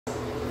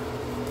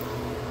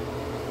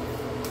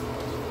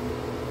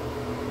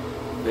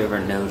you ever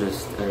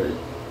noticed or,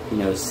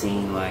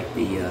 seen like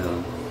the,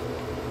 I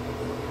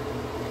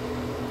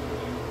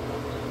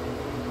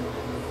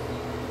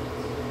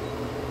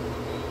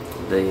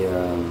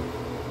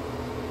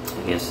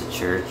guess the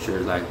church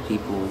or like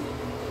people,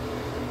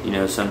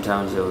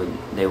 sometimes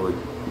they would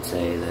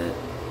say that,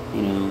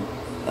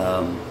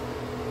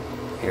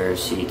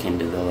 heresy can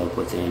develop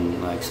within,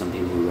 like, some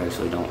people who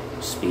actually don't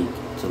speak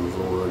to the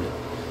Lord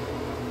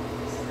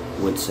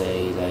would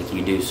say, like,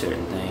 you do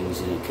certain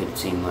things and it could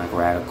seem like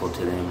radical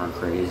to them or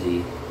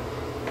crazy,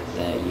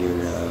 that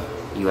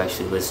you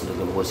actually listen to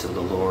the voice of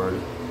the Lord.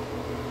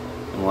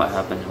 And what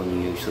happens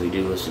when you actually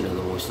do listen to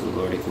the voice of the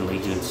Lord? It can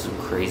lead you into some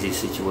crazy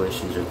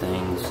situations or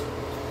things.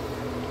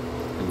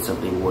 And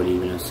some people would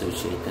even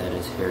associate that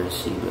as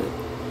heresy, but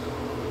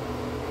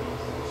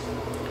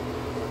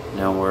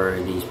don't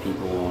worry, these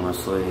people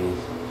honestly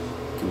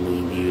can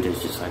be viewed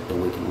as just like the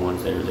wicked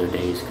ones. Their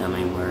days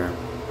coming where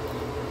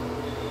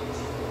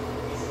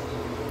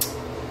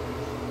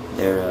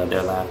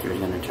their laughter is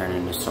going to turn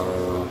into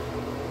sorrow.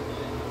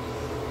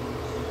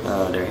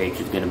 Their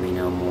hatred is going to be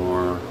no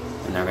more,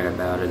 and they're going to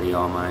bow to the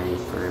Almighty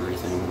for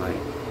everything. Like,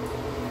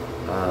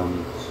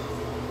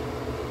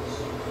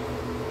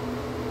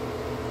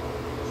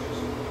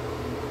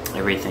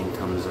 everything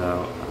comes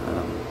out.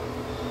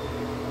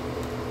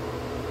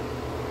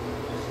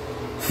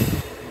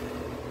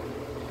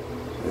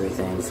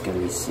 Everything's going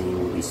to be seen,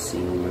 will be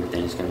seen.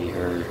 Everything's going to be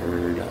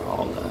heard.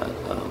 All that.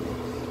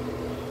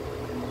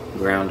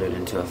 Grounded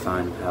into a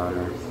fine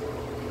powder.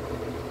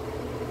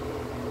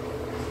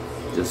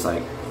 Just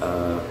like,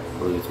 I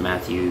believe it's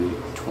Matthew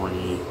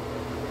 20,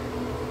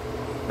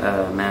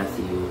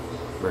 Matthew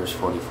verse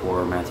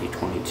 44, Matthew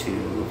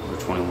 22 or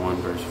 21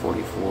 verse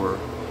 44.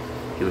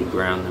 He would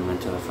ground them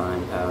into a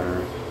fine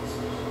powder.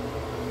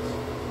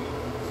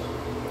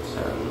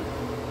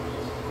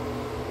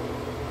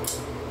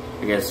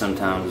 I guess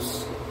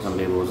sometimes some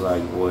people's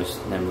like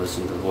them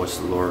listening to the voice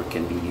of the Lord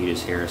can be viewed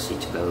as heresy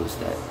to those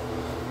that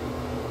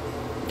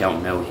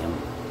don't know Him.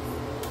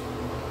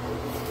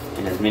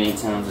 And as many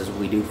times as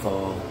we do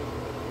fall,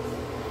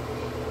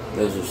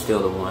 those are still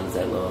the ones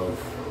that love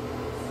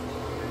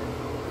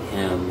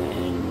Him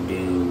and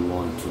do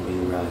want to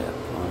do right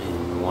upon Him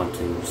and want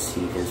to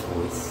receive His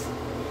voice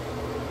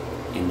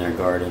in their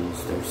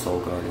gardens, their soul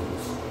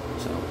gardens.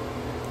 So,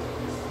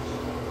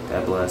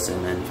 God bless,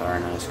 and then fire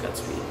and ice,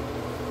 Godspeed.